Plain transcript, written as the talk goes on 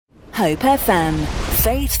Hope FM,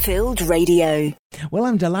 faith-filled radio. Well,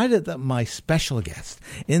 I'm delighted that my special guest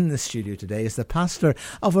in the studio today is the pastor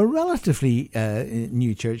of a relatively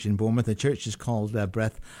new church in Bournemouth. The church is called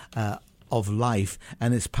Breath of Life,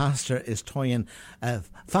 and its pastor is Toyin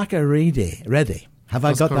Fakarede. Have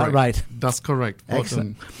I got that right? That's correct.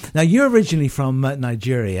 Excellent. Now, you're originally from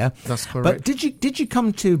Nigeria. That's correct. But did you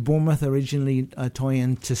come to Bournemouth originally,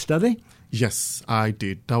 Toyin, to study? Yes, I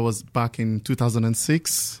did. That was back in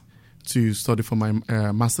 2006 to study for my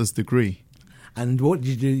master's degree. And what did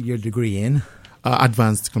you do your degree in?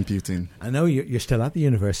 Advanced computing. I know you're still at the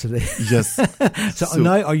university. Yes. so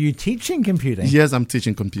now, are you teaching computing? Yes, I'm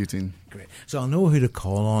teaching computing. Great. So I'll know who to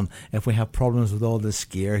call on if we have problems with all this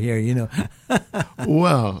gear here, you know.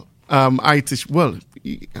 Well, I teach. Well,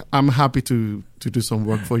 I'm happy to do some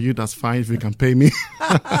work for you. That's fine if you can pay me.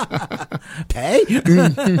 Pay?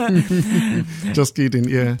 Just kidding,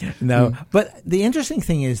 yeah. No, but the interesting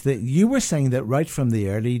thing is that you were saying that right from the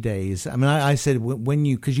early days. I mean, I said when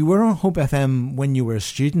because you were on Hope FM when you were a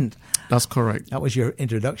student. That's correct. That was your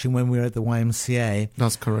introduction when we were at the YMCA.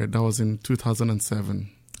 That's correct. That was in 2007.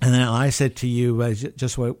 And then I said to you,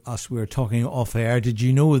 just while we were talking off air, did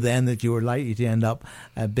you know then that you were likely to end up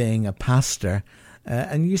being a pastor?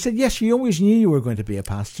 And you said, yes, you always knew you were going to be a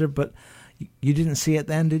pastor, but you didn't see it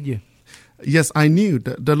then, did you? Yes, I knew.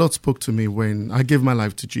 The Lord spoke to me when I gave my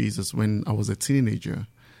life to Jesus when I was a teenager.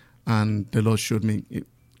 And the Lord showed me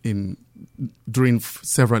during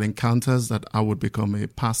several encounters that I would become a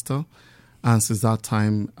pastor. And since that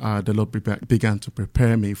time, the Lord began to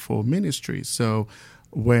prepare me for ministry. So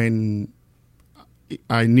when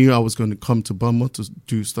I knew I was going to come to Bournemouth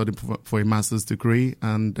to study for a master's degree,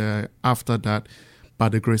 and after that, by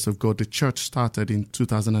the grace of God, the church started in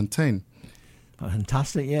 2010.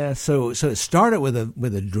 Fantastic, yeah. So it started with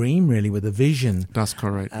a dream, really, with a vision. That's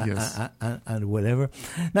correct. Yes, and whatever.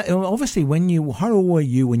 Now, obviously, how old were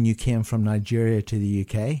you when you came from Nigeria to the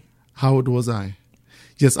UK? How old was I?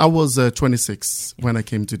 Yes, I was 26 when I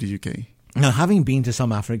came to the UK. Now, having been to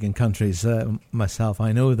some African countries myself,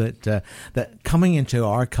 I know that that coming into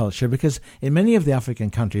our culture, because in many of the African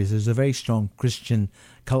countries, there's a very strong Christian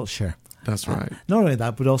culture. That's right. Not only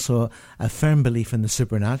that, but also a firm belief in the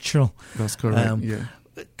supernatural. That's correct, yeah.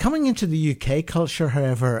 Coming into the UK culture,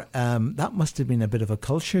 however, that must have been a bit of a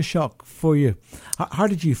culture shock for you. How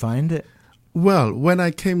did you find it? Well, when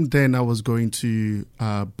I came then, I was going to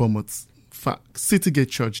Bournemouth Citygate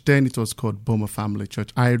Church. Then it was called Bournemouth Family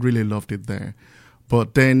Church. I really loved it there.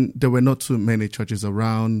 But then there were not too many churches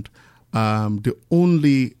around. The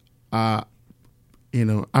only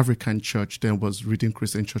African church then was Redeemed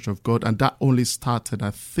Christian Church of God, and that only started,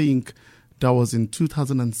 I think, that was in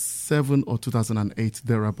 2007 or 2008,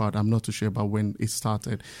 thereabout. I'm not too sure about when it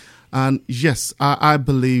started. And yes, I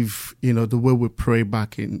believe, the way we pray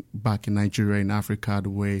back in Nigeria, in Africa, the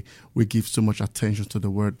way we give so much attention to the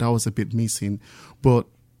word, that was a bit missing. But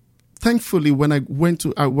thankfully, when I went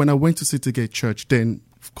to Citygate Church, then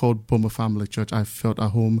called Bournemouth Family Church, I felt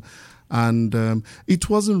at home. And it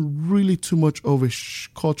wasn't really too much of a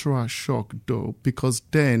cultural shock, though, because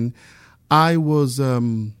then I was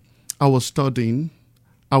studying,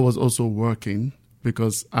 I was also working,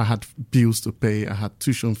 because I had bills to pay, I had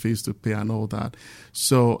tuition fees to pay and all that.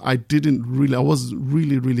 So I wasn't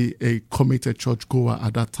really a committed churchgoer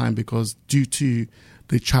at that time, because due to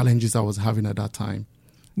the challenges I was having at that time.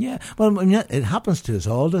 Yeah, well, I mean, it happens to us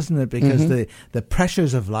all, doesn't it? Because the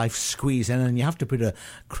pressures of life squeeze in, and you have to put a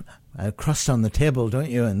crust on the table, don't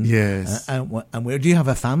you? And, yes. And where do you have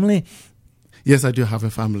a family? Yes, I do have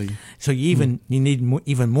a family. So you need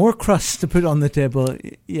even more crust to put on the table.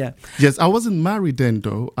 Yeah. Yes, I wasn't married then,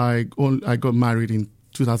 though. I got married in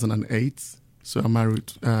 2008. So I'm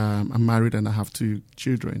married and I have 2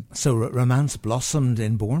 children. So romance blossomed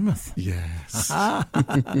in Bournemouth. Yes.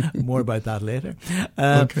 More about that later.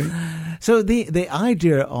 Okay. So the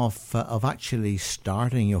idea of actually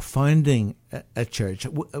founding a church.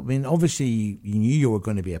 I mean, obviously you knew you were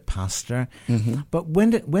going to be a pastor, but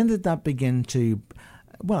when did that begin to?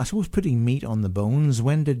 Well, I suppose putting meat on the bones.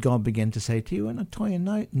 When did God begin to say to you, "And I tell you,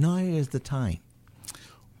 now is the time"?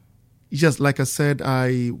 Yes, like I said,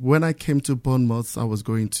 when I came to Bournemouth, I was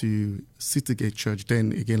going to Citygate Church.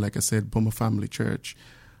 Then again, like I said, Bournemouth Family Church.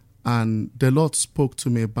 And the Lord spoke to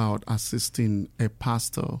me about assisting a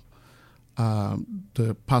pastor,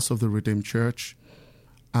 the pastor of the Redeemed Church.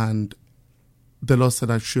 And the Lord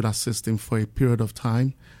said I should assist him for a period of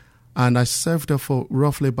time. And I served there for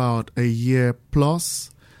roughly about a year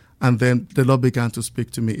plus. And then the Lord began to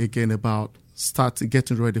speak to me again about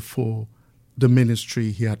getting ready for the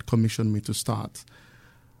ministry he had commissioned me to start.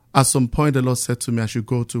 at some point, the Lord said to me I should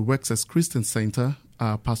go to Wex's Christian Center,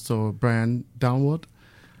 Pastor Brian Downward,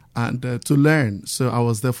 and to learn. So I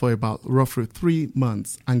was there for about roughly 3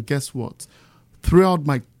 months. And guess what? Throughout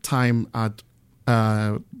my time at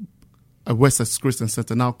Wex's Christian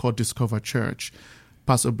Center, now called Discover Church,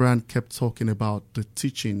 Pastor Brian kept talking about the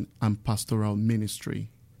teaching and pastoral ministry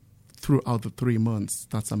throughout the 3 months.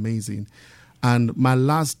 That's amazing. And my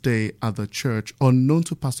last day at the church, unknown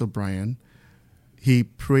to Pastor Brian, he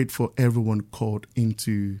prayed for everyone called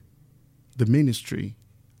into the ministry.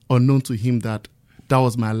 Unknown to him that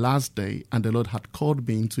was my last day, and the Lord had called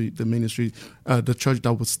me into the ministry, the church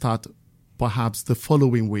that would start perhaps the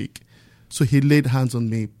following week. So he laid hands on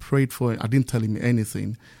me, prayed for it. I didn't tell him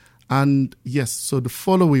anything. And yes, so the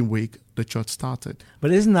following week, the church started.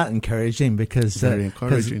 But isn't that encouraging? Because very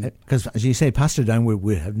encouraging. Because as you say, Pastor Downward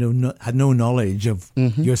would have had no knowledge of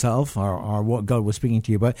yourself or what God was speaking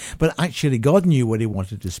to you about. But actually, God knew what He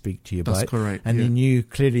wanted to speak to you about. That's correct. And He knew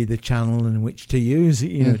clearly the channel in which to use,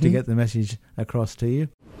 to get the message across to you.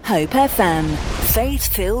 Hope FM,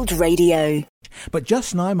 faith-filled radio. But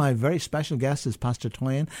just now, my very special guest is Pastor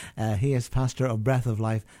Toyin. He is pastor of Breath of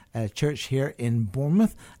Life Church here in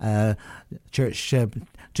Bournemouth. Church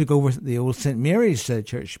took over the old St. Mary's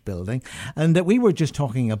Church building. And we were just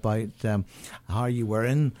talking about how you were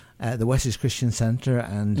in the Wessex Christian Centre,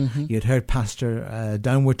 and you'd heard Pastor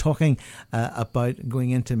Downward talking about going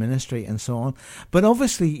into ministry and so on. But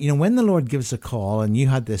obviously, when the Lord gives a call, and you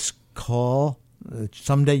had this call,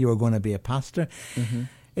 someday you were going to be a pastor,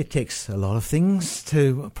 it takes a lot of things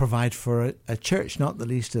to provide for a church, not the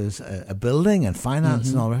least as a building and finance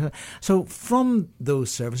and all that. So from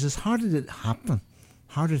those services, how did it happen?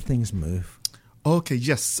 How did things move? Okay,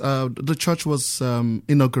 yes. The church was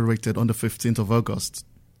inaugurated on the 15th of August,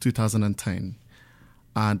 2010.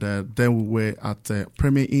 And then we were at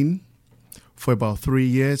Premier Inn for about 3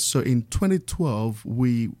 years. So in 2012,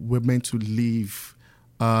 we were meant to leave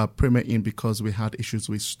Premier Inn because we had issues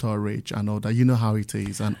with storage and all that. You know how it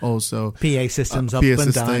is. And also PA systems up PA and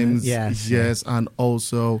systems, down. Yes. And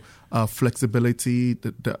also flexibility.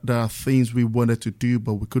 There are things we wanted to do,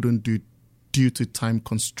 but we couldn't do due to time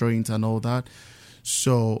constraints and all that.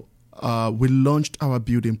 So we launched our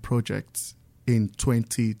building project in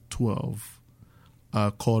 2012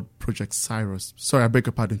 called Project Cyrus. Sorry, I beg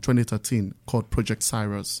your pardon, 2013 called Project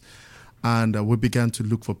Cyrus. And we began to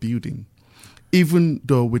look for building. Even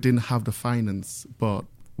though we didn't have the finance, but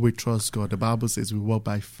we trust God. The Bible says we walk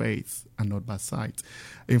by faith and not by sight.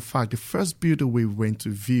 In fact, the first building we went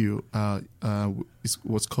to view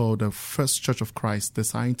was called the First Church of Christ, the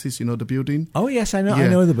Scientists. You know the building? Oh, yes, I know. Yeah. I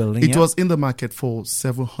know the building. It was in the market for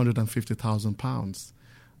 £750,000.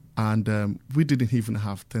 And we didn't even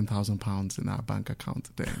have £10,000 in our bank account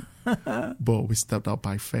then. But we stepped out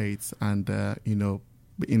by faith and,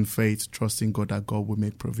 in faith, trusting God that God will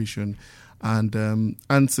make provision. And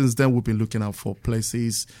since then, we've been looking out for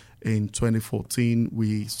places. In 2014,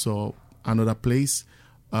 we saw another place.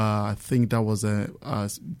 I think that was a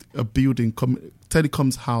building,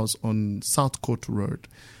 Telecom's house on South Court Road.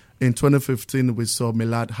 In 2015, we saw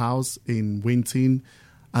Millard House in Winton.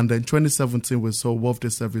 And then 2017, we saw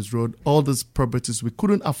Wharfdale Service Road. All these properties, we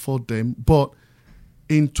couldn't afford them. But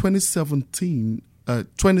in 2016,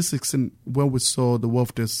 when we saw the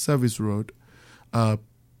Wharfdale Service Road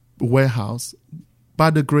warehouse, by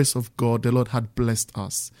the grace of God, the Lord had blessed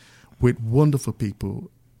us with wonderful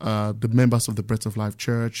people. The members of the Breath of Life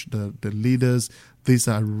Church, the leaders, these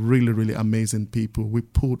are really, really amazing people. We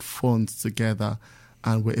put funds together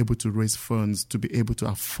and we're able to raise funds to be able to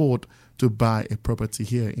afford to buy a property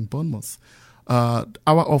here in Bournemouth. Our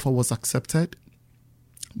offer was accepted,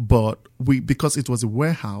 but because it was a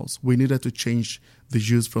warehouse, we needed to change the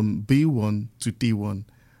use from B1 to D1.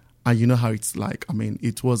 And you know how it's like. I mean,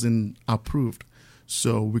 it wasn't approved,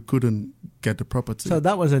 so we couldn't get the property. So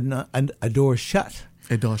that was a door shut.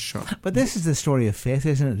 A door shut. But this is the story of faith,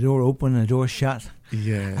 isn't it? A door open, a door shut.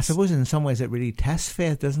 Yes. I suppose in some ways it really tests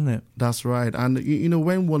faith, doesn't it? That's right. And,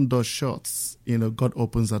 when one door shuts, God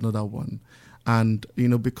opens another one. And,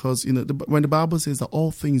 because, when the Bible says that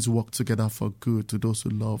all things work together for good to those who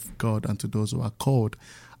love God and to those who are called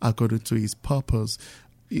according to His purpose,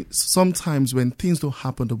 sometimes when things don't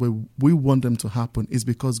happen the way we want them to happen, it's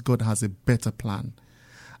because God has a better plan.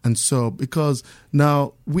 And so, because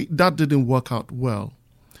now that didn't work out well.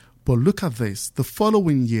 But look at this. The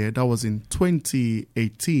following year, that was in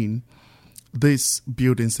 2018, this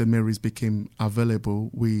building, St. Mary's, became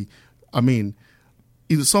available.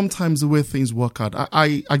 Sometimes the way things work out,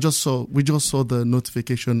 we just saw the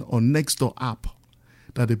notification on Nextdoor app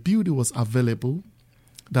that the building was available,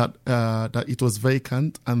 that it was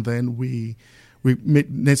vacant, and then we We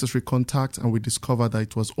made necessary contact, and we discovered that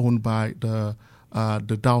it was owned by the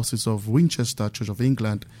Diocese of Winchester, Church of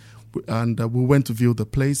England. And we went to view the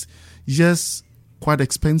place. Yes, quite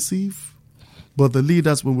expensive, but the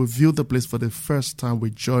leaders, when we viewed the place for the first time, we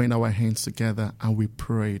joined our hands together and we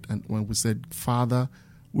prayed. And when we said, Father,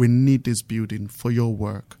 we need this building for your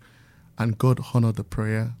work. And God honored the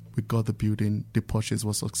prayer. We got the building. The purchase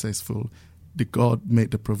was successful. God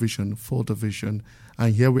made the provision for the vision.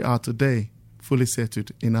 And here we are today, fully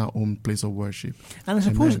settled in our own place of worship. And I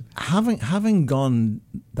suppose Amen. having gone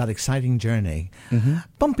that exciting journey, a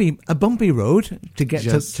bumpy road to get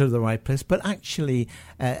to the right place, but actually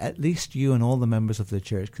at least you and all the members of the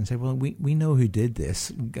church can say, well, we know who did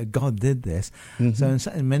this. God did this. So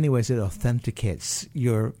in many ways it authenticates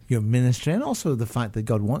your ministry, and also the fact that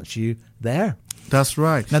God wants you there. That's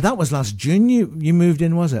right. Now, that was last June you moved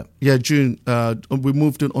in, was it? Yeah, June. We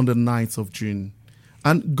moved in on the 9th of June.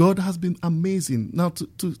 And God has been amazing. Now,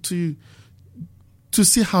 to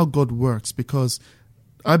see how God works, because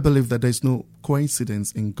I believe that there's no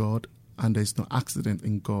coincidence in God and there's no accident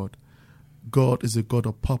in God. God is a God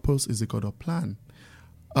of purpose, is a God of plan.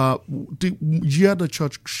 The year the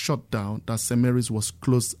church shut down, that St. Mary's was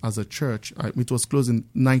closed as a church, it was closed in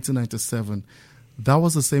 1997. That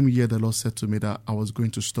was the same year the Lord said to me that I was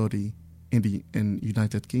going to study in the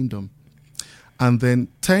United Kingdom. And then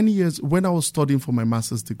 10 years, when I was studying for my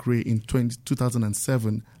master's degree in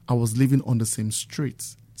 2007, I was living on the same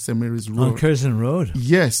street, St. Mary's Road. On Curzon Road?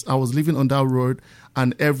 Yes, I was living on that road,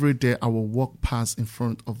 and every day I would walk past in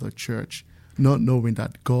front of the church, not knowing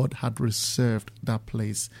that God had reserved that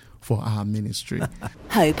place for our ministry.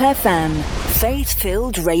 Hope FM,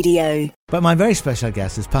 faith-filled radio. But my very special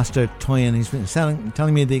guest is Pastor Toyin. He's been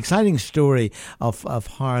telling me the exciting story of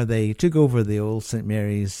how they took over the old St.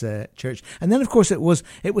 Mary's Church, and then of course it was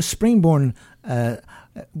Springbourne.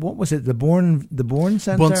 What was it? The Bourne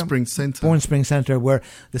Centre? Bourne Spring Centre. Bourne Spring Centre, where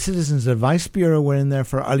the Citizens Advice Bureau were in there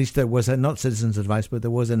for, at least there was not Citizens Advice, but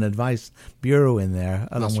there was an advice bureau in there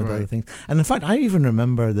along with other things. And in fact, I even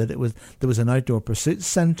remember that there was an outdoor pursuits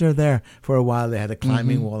centre there for a while. They had a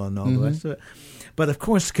climbing wall and all the rest of it. But of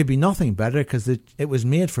course, it could be nothing better because it was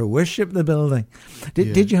made for worship, the building.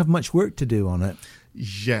 Did you have much work to do on it?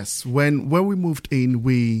 Yes. When we moved in,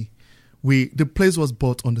 the place was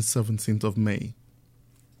bought on the 17th of May.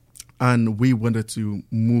 And we wanted to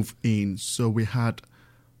move in, so we had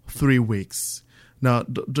 3 weeks. Now,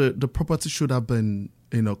 the property should have been,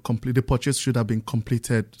 complete. The purchase should have been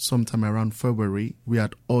completed sometime around February. We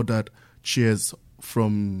had ordered chairs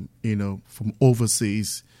from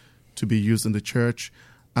overseas to be used in the church,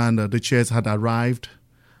 and the chairs had arrived,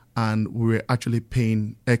 and we were actually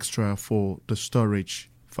paying extra for the storage,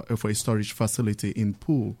 for a storage facility in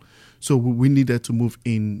Poole. So we needed to move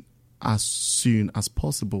in as soon as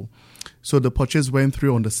possible. So the purchase went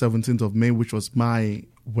through on the 17th of May, which was my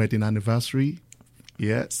wedding anniversary.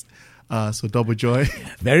 Yes. So double joy.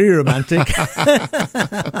 Very romantic.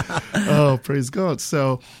 Oh, praise God.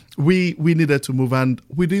 So we needed to move, and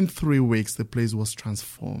within 3 weeks, the place was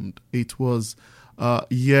transformed. It was,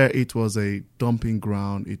 it was a dumping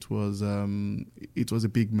ground. It was a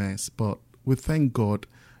big mess, but we thank God.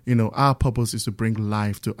 Our purpose is to bring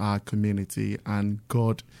life to our community, and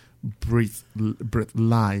God breathe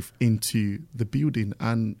life into the building,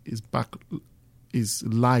 and is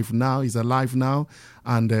alive now,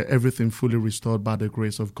 and everything fully restored by the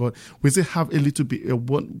grace of God. We still have a little bit a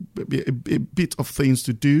bit of things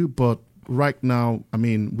to do, but right now,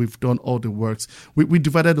 we've done all the works. We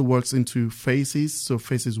divided the works into phases. So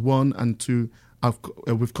phases 1 and 2,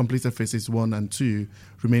 we've completed phases 1 and 2,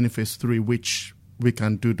 remaining phase 3, which we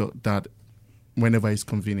can do that whenever it's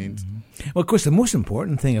convenient. Mm-hmm. Well, of course, the most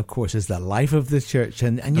important thing, of course, is the life of the church.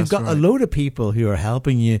 And you've got right. a load of people who are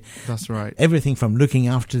helping you. That's right. Everything from looking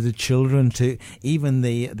after the children to even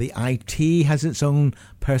the IT has its own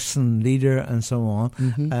person, leader, and so on.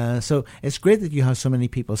 Mm-hmm. So it's great that you have so many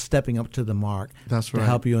people stepping up to the mark. That's right. To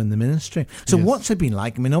help you in the ministry. So yes. What's it been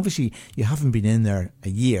like? Obviously, you haven't been in there a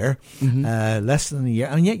year, less than a year,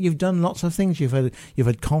 and yet you've done lots of things. You've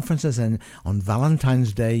had conferences, and on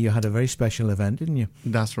Valentine's Day, you had a very special event, didn't you?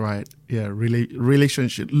 That's right. Yeah,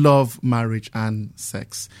 relationship, love, marriage, and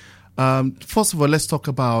sex. First of all, let's talk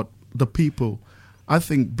about the people. I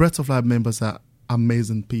think Breath of Life members are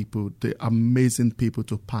amazing people. They're amazing people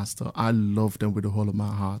to pastor. I love them with the whole of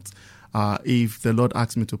my heart. If the Lord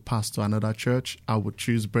asked me to pastor another church, I would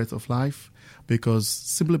choose Breath of Life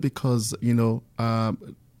simply because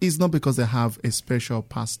it's not because they have a special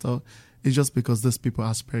pastor. It's just because these people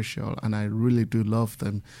are special, and I really do love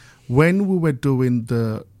them. When we were doing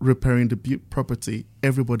repairing the property,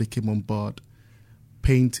 everybody came on board.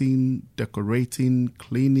 painting, decorating,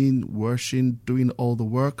 cleaning, washing, doing all the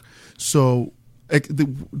work. So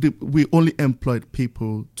we only employed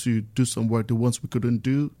people to do some work, the ones we couldn't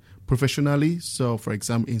do professionally. So, for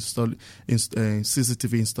example,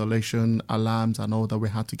 CCTV installation, alarms, and all that, we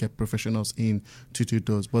had to get professionals in to do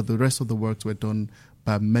those. But the rest of the work were done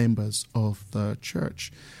by members of the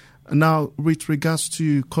church. Now, with regards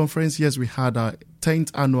to conference, yes, we had our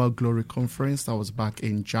 10th annual Glory Conference. That was back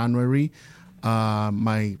in January.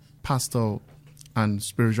 My pastor and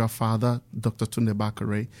spiritual father, Dr. Tunde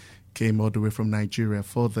Bakare, came all the way from Nigeria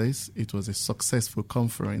for this. It was a successful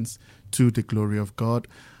conference to the glory of God.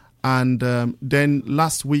 And then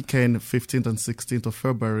last weekend, 15th and 16th of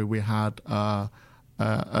February, we had a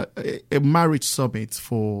marriage summit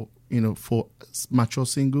for mature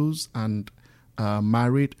singles and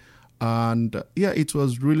married. And it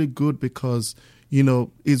was really good because,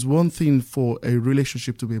 it's one thing for a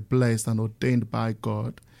relationship to be blessed and ordained by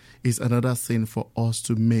God. It's another thing for us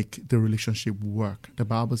to make the relationship work. The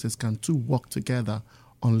Bible says, can two walk together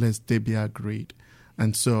unless they be agreed?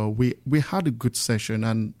 And so we had a good session,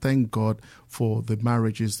 and thank God for the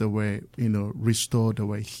marriages that were, restored, that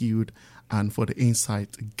were healed, and for the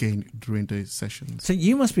insight gained during the sessions. So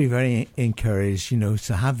you must be very encouraged,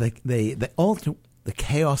 to have the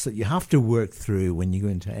chaos that you have to work through when you go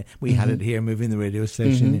into. We had it here, moving the radio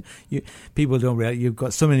station. People don't realize you've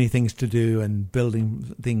got so many things to do and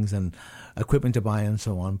building things and equipment to buy and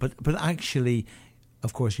so on. But actually,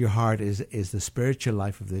 of course, your heart is the spiritual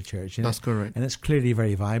life of the church. That's correct. And it's clearly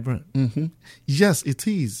very vibrant. Yes, it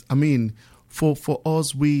is. I mean, for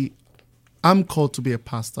us, I'm called to be a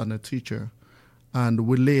pastor and a teacher, and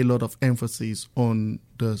we lay a lot of emphasis on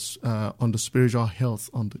the spiritual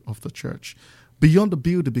health of the church. Beyond the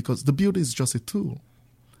building, because the building is just a tool.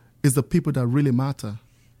 It's the people that really matter.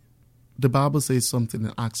 The Bible says something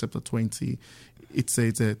in Acts chapter 20. It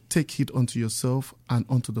says, take heed unto yourself and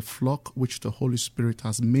unto the flock which the Holy Spirit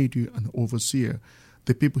has made you an overseer,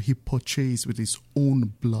 the people he purchased with his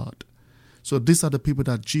own blood. So these are the people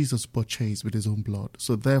that Jesus purchased with his own blood.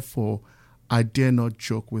 So therefore, I dare not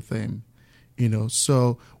joke with them.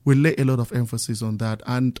 So we lay a lot of emphasis on that.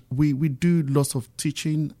 And we do lots of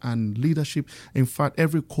teaching and leadership. In fact,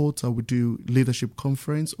 every quarter we do leadership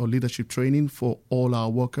conference or leadership training for all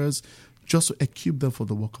our workers, just to equip them for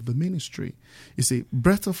the work of the ministry. You see,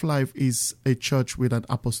 Breath of Life is a church with an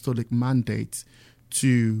apostolic mandate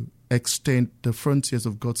to extend the frontiers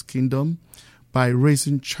of God's kingdom by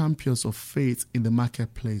raising champions of faith in the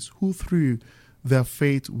marketplace who through their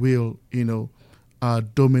faith will,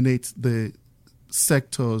 dominate the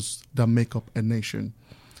sectors that make up a nation.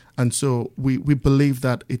 And so we believe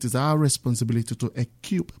that it is our responsibility to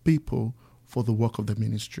equip people for the work of the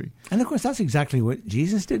ministry. And of course, that's exactly what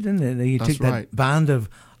Jesus did, didn't it? He took that band of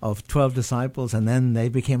 12 disciples, and then they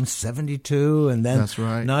became 72, and then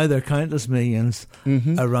now there are countless millions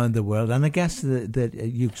around the world. And I guess that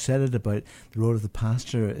you said it about the role of the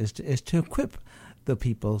pastor is to equip the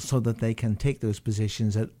people so that they can take those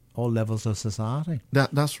positions at all levels of society.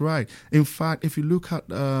 That's right. In fact, if you look at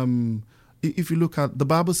the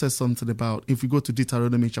Bible says something about, if you go to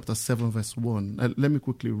Deuteronomy chapter 7 verse 1, let me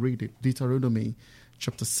quickly read it. Deuteronomy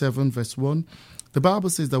chapter 7 verse 1. The Bible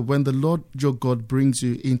says that when the Lord your God brings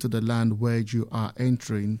you into the land where you are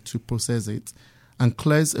entering to possess it, and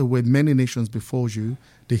clears away many nations before you,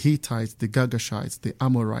 the Hittites, the Girgashites, the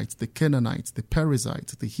Amorites, the Canaanites, the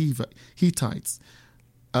Perizzites, the Hivites,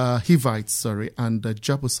 and the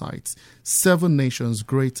Jebusites, 7 nations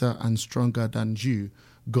greater and stronger than you.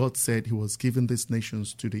 God said he was giving these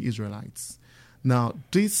nations to the Israelites. Now,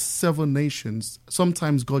 these 7 nations,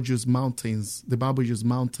 sometimes God used mountains. The Bible used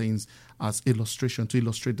mountains as illustration to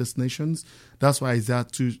illustrate these nations. That's why Isaiah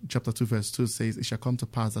chapter 2 verse 2 says, it shall come to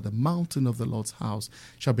pass that the mountain of the Lord's house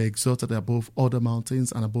shall be exalted above other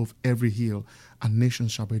mountains and above every hill, and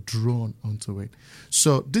nations shall be drawn unto it.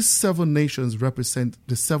 So these 7 nations represent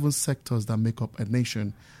the 7 sectors that make up a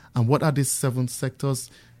nation. And what are these 7 sectors?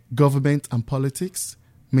 Government and politics,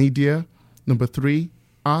 media. Number 3,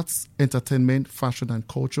 arts, entertainment, fashion and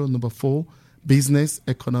culture. Number 4, business,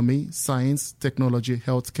 economy, science, technology,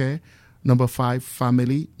 healthcare. Number 5,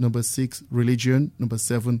 family. Number 6, religion. Number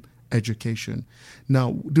 7, education.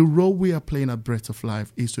 Now, the role we are playing at Breath of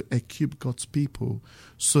Life is to equip God's people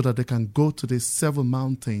so that they can go to these 7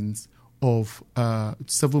 mountains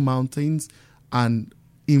and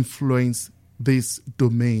influence these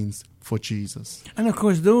domains for Jesus. And of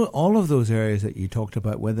course, all of those areas that you talked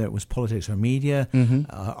about, whether it was politics or media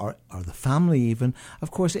or the family even,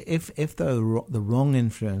 of course, if the wrong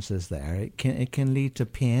influence is there, it can lead to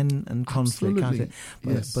pain and conflict. Absolutely.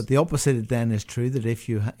 But the opposite then is true, that if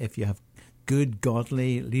you have good,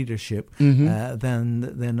 godly leadership,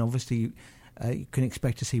 then obviously you can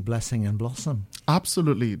expect to see blessing and blossom.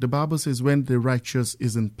 Absolutely. The Bible says when the righteous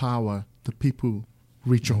is in power, the people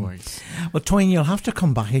rejoice. Well, Toyin, you'll have to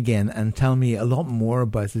come back again and tell me a lot more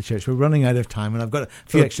about the church. We're running out of time, and I've got a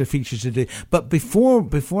few extra features to do. But before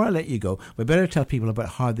I let you go, we better tell people about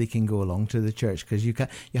how they can go along to the church, because you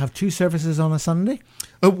have 2 services on a Sunday.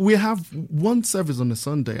 We have one service on a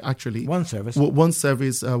Sunday, actually. One service. One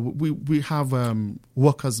service. We have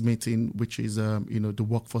workers' meeting, which is the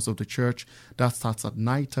workforce of the church. That starts at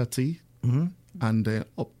 9:30, and that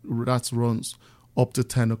runs up to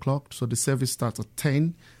 10 o'clock. So the service starts at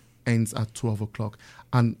 10, ends at 12 o'clock.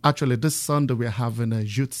 And actually this Sunday we're having a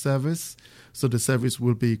youth service. So the service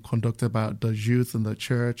will be conducted by the youth in the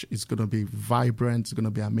church. It's going to be vibrant. It's going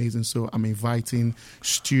to be amazing. So I'm inviting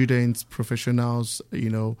students, professionals,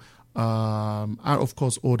 and of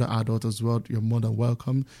course older adults as well. You're more than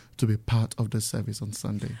welcome to be part of the service on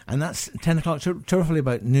Sunday. And that's 10 o'clock, so roughly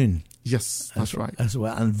about noon. Yes, that's right. As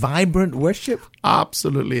well. And vibrant worship.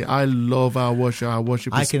 Absolutely. I love our worship. Our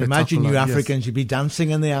worship is can imagine you Africans, yes. You'd be dancing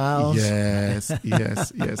in the aisles. Yes.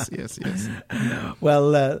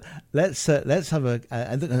 Well, let's have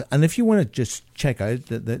and if you want to just check out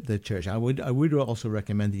the church, I would also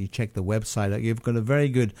recommend that you check the website out. You've got a very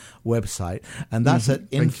good website, and that's at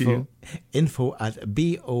info at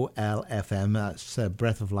BOLFM. That's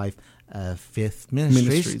Breath of Life Faith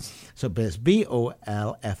Ministries. So it's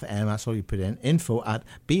BOLFM. That's all you put in. Info at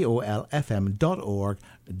bolfm.org.uk.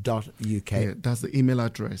 Yeah, that's the email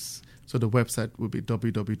address. So the website will be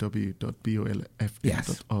www.bolfm.org.uk.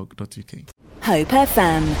 Hope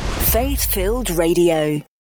FM, faith-filled radio.